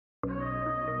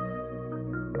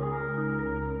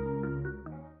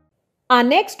Our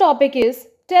next topic is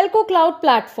Telco Cloud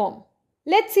Platform.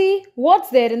 Let's see what's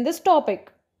there in this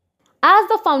topic. As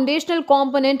the foundational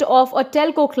component of a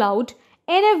telco cloud,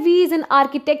 NFV is an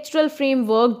architectural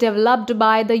framework developed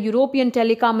by the European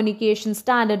Telecommunication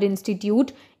Standard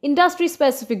Institute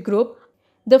industry-specific group.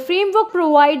 The framework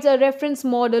provides a reference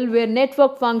model where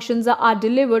network functions are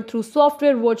delivered through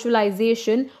software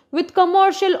virtualization with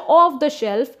commercial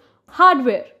off-the-shelf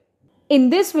hardware. In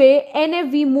this way,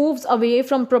 NFV moves away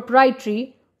from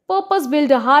proprietary, purpose-built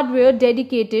hardware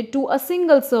dedicated to a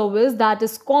single service that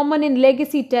is common in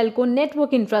legacy telco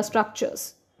network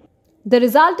infrastructures. The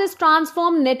result is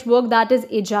transformed network that is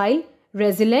agile,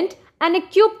 resilient, and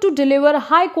equipped to deliver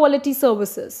high-quality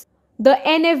services. The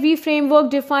NFV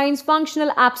framework defines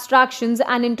functional abstractions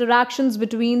and interactions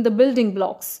between the building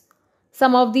blocks.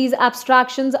 Some of these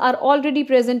abstractions are already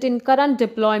present in current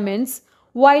deployments,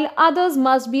 while others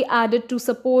must be added to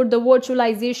support the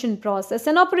virtualization process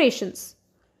and operations.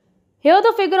 Here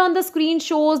the figure on the screen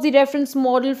shows the reference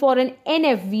model for an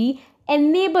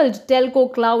NFV-enabled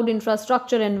telco cloud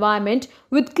infrastructure environment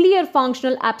with clear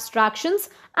functional abstractions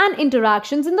and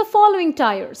interactions in the following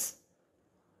tiers.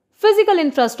 Physical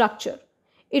infrastructure.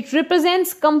 It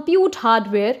represents compute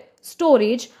hardware,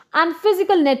 storage, and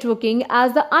physical networking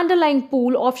as the underlying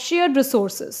pool of shared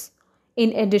resources.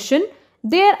 In addition,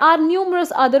 there are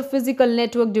numerous other physical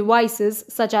network devices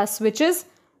such as switches,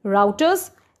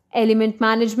 routers, element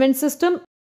management system,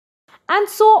 and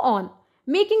so on,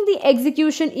 making the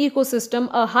execution ecosystem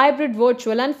a hybrid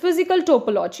virtual and physical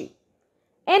topology.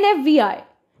 NFVI.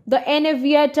 The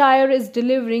NFVI tier is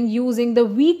delivering using the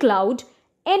vCloud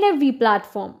NFV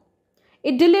platform.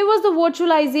 It delivers the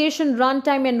virtualization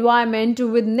runtime environment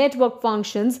with network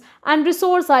functions and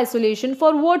resource isolation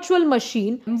for virtual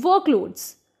machine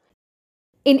workloads.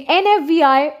 In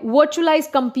NFVI,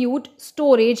 virtualized compute,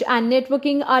 storage, and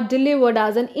networking are delivered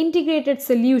as an integrated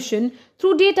solution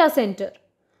through data center.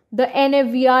 The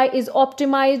NFVI is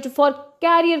optimized for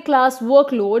carrier-class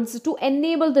workloads to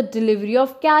enable the delivery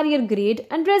of carrier-grade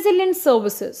and resilient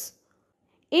services.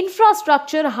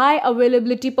 Infrastructure, high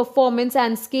availability, performance,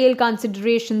 and scale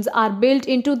considerations are built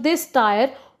into this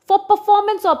tier for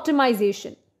performance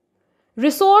optimization.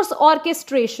 Resource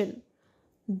orchestration.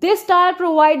 This tier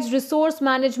provides resource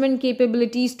management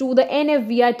capabilities to the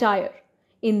NFVI tier.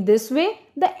 In this way,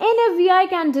 the NFVI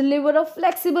can deliver a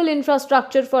flexible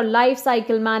infrastructure for life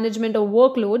cycle management of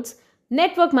workloads,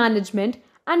 network management,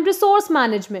 and resource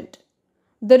management.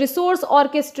 The resource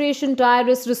orchestration tier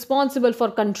is responsible for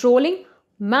controlling,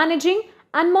 managing,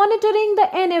 and monitoring the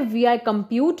NFVI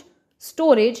compute,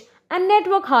 storage, and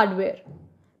network hardware,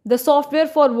 the software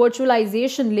for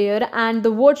virtualization layer, and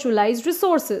the virtualized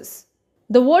resources.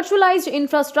 The Virtualized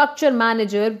Infrastructure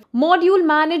Manager module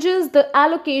manages the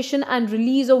allocation and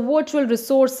release of virtual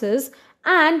resources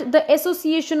and the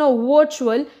association of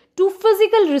virtual to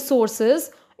physical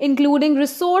resources, including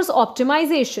resource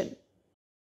optimization.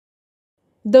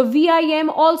 The VIM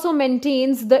also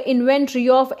maintains the inventory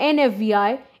of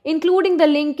NFVI, including the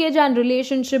linkage and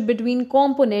relationship between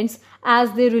components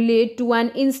as they relate to an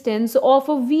instance of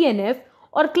a VNF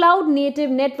or Cloud Native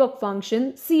Network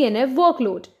Function (CNF)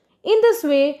 workload. In this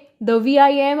way, the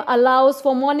VIM allows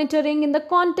for monitoring in the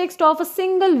context of a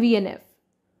single VNF.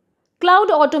 Cloud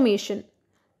automation.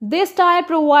 This tier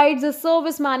provides a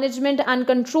service management and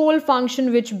control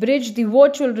function which bridge the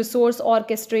virtual resource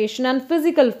orchestration and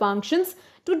physical functions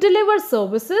to deliver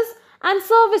services and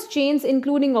service chains,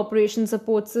 including operation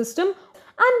support system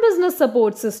and business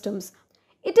support systems.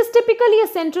 It is typically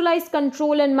a centralized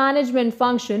control and management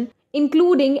function,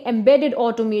 including embedded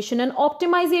automation and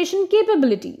optimization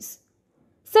capabilities.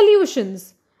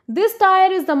 Solutions. This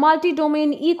tier is the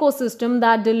multi-domain ecosystem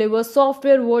that delivers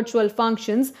software virtual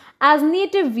functions as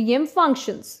native VM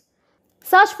functions.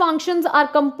 Such functions are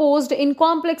composed in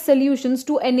complex solutions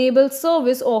to enable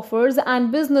service offers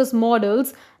and business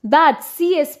models that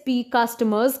CSP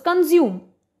customers consume.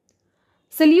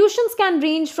 Solutions can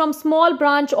range from small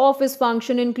branch office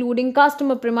function including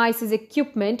customer premises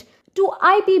equipment to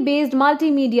IP-based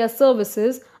multimedia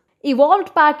services,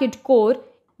 evolved packet core,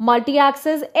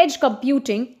 multi-access edge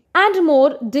computing, and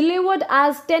more delivered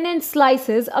as tenant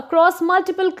slices across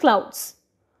multiple clouds.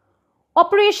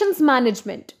 Operations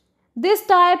management. This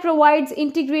tier provides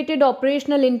integrated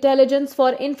operational intelligence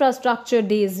for infrastructure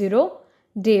day 0,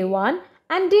 day 1,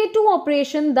 and day 2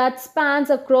 operation that spans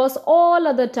across all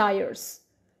other tiers.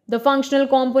 The functional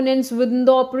components within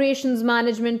the operations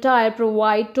management tier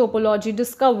provide topology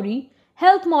discovery,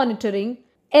 health monitoring,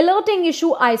 alerting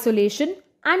issue isolation,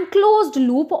 and closed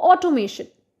loop automation.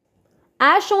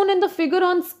 As shown in the figure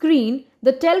on screen,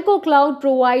 the Telco Cloud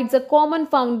provides a common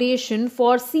foundation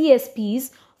for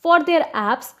CSPs for their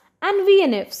apps and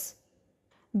VNFs.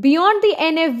 Beyond the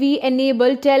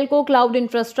NFV-enabled telco cloud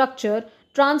infrastructure,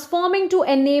 transforming to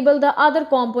enable the other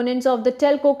components of the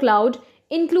telco cloud,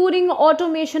 including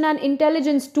automation and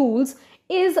intelligence tools,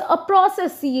 is a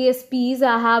process CSPs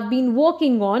have been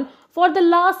working on for the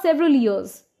last several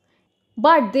years.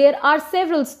 But there are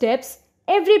several steps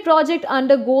every project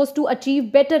undergoes to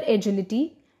achieve better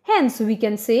agility. Hence, we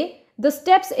can say the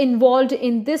steps involved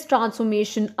in this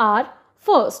transformation are: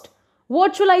 first,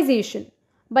 virtualization.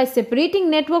 By separating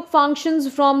network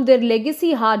functions from their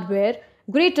legacy hardware,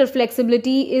 greater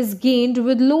flexibility is gained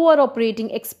with lower operating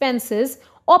expenses,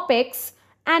 OPEX,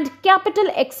 and capital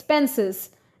expenses,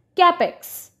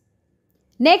 CAPEX.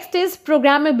 Next is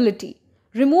programmability.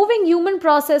 Removing human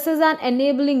processes and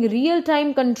enabling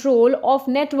real-time control of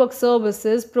network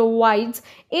services provides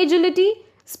agility,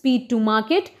 speed to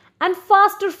market, and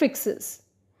faster fixes.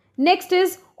 Next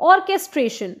is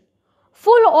orchestration.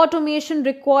 Full automation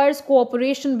requires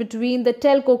cooperation between the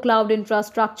telco cloud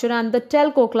infrastructure and the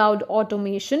telco cloud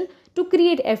automation to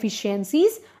create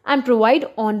efficiencies and provide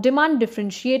on-demand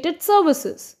differentiated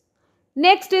services.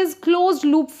 Next is closed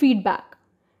loop feedback.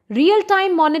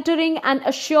 Real-time monitoring and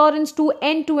assurance to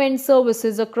end-to-end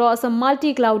services across a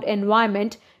multi-cloud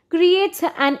environment creates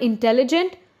an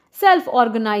intelligent,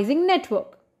 self-organizing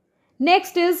network.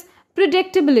 Next is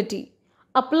predictability.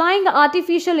 Applying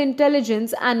artificial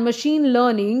intelligence and machine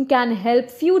learning can help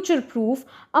future-proof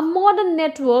a modern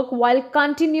network while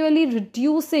continually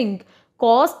reducing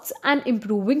costs and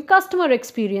improving customer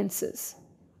experiences.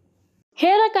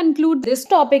 Here I conclude this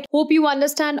topic. Hope you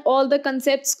understand all the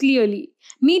concepts clearly.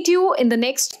 Meet you in the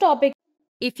next topic.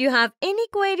 If you have any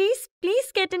queries,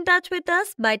 please get in touch with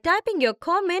us by typing your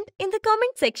comment in the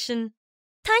comment section.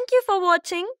 Thank you for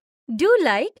watching. Do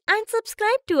like and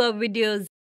subscribe to our videos.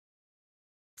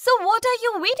 So what are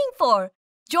you waiting for?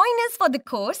 Join us for the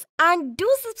course and do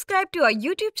subscribe to our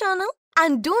YouTube channel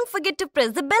and don't forget to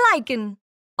press the bell icon.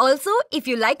 Also, if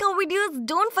you like our videos,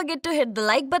 don't forget to hit the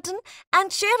like button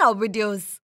and share our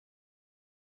videos.